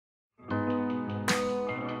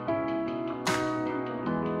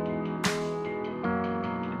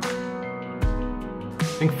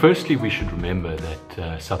think firstly we should remember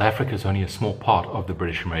that South Africa is only a small part of the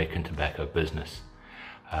British American tobacco business,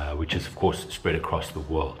 which is of course spread across the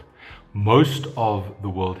world. Most of the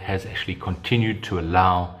world has actually continued to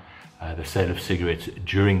allow the sale of cigarettes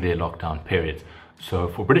during their lockdown periods. So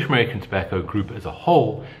for British American Tobacco Group as a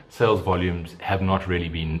whole, sales volumes have not really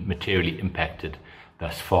been materially impacted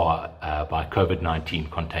thus far by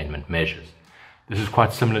COVID-19 containment measures. This is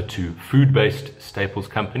quite similar to food-based staples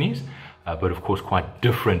companies, but of course quite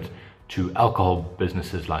different to alcohol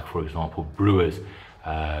businesses like, for example, brewers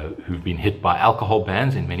who've been hit by alcohol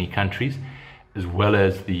bans in many countries, as well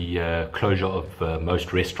as the closure of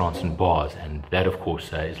most restaurants and bars, and that of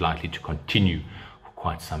course is likely to continue for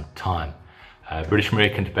quite some time. British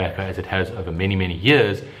American Tobacco, as it has over many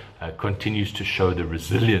years, continues to show the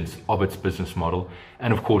resilience of its business model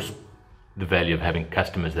and of course the value of having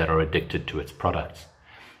customers that are addicted to its products.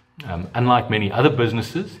 Unlike many other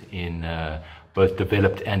businesses in both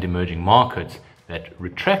developed and emerging markets that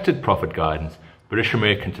retracted profit guidance, British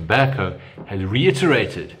American Tobacco has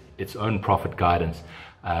reiterated its own profit guidance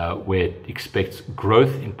where it expects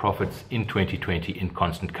growth in profits in 2020 in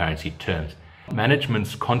constant currency terms.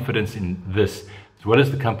 Management's confidence in this, as well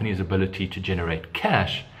as the company's ability to generate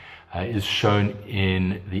cash, is shown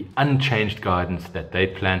in the unchanged guidance that they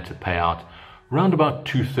plan to pay out around about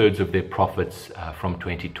 2/3 of their profits from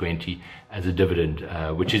 2020 as a dividend,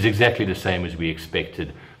 which is exactly the same as we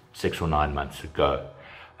expected 6 or 9 months ago.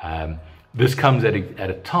 This comes at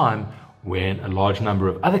a time when a large number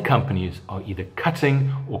of other companies are either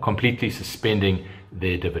cutting or completely suspending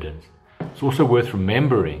their dividends. It's also worth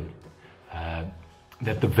remembering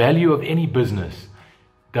that the value of any business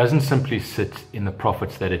doesn't simply sit in the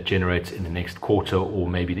profits that it generates in the next quarter or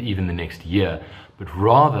maybe even the next year, but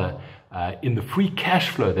rather in the free cash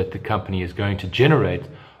flow that the company is going to generate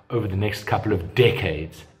over the next couple of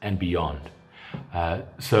decades and beyond.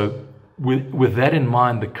 So with that in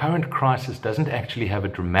mind, the current crisis doesn't actually have a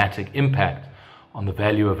dramatic impact on the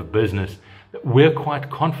value of a business that we're quite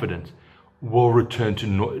confident will return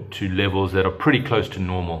to levels that are pretty close to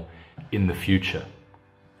normal in the future.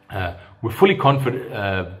 We're fully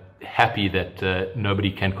happy that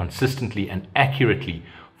nobody can consistently and accurately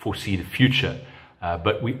foresee the future,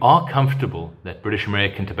 but we are comfortable that British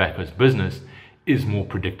American Tobacco's business is more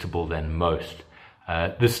predictable than most.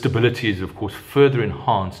 This stability is of course further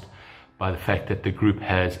enhanced by the fact that the group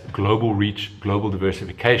has global reach, global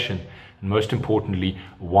diversification, and most importantly,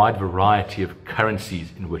 a wide variety of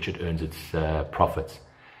currencies in which it earns its profits.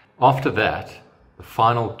 After that, the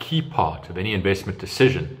final key part of any investment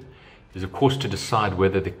decision is of course to decide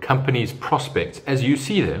whether the company's prospects, as you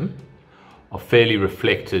see them, are fairly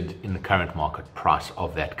reflected in the current market price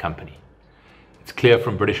of that company. It's clear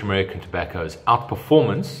from British American Tobacco's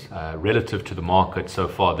outperformance relative to the market so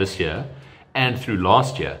far this year and through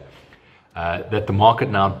last year that the market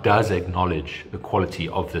now does acknowledge the quality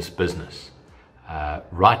of this business.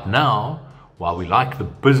 Right now, while we like the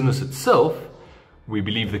business itself, we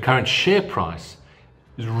believe the current share price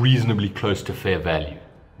is reasonably close to fair value.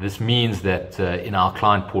 This means that in our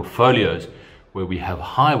client portfolios, where we have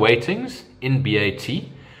high weightings in BAT,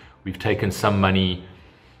 we've taken some money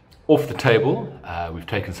off the table, we've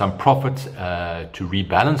taken some profits to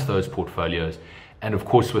rebalance those portfolios, and of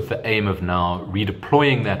course with the aim of now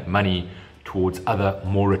redeploying that money towards other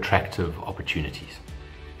more attractive opportunities.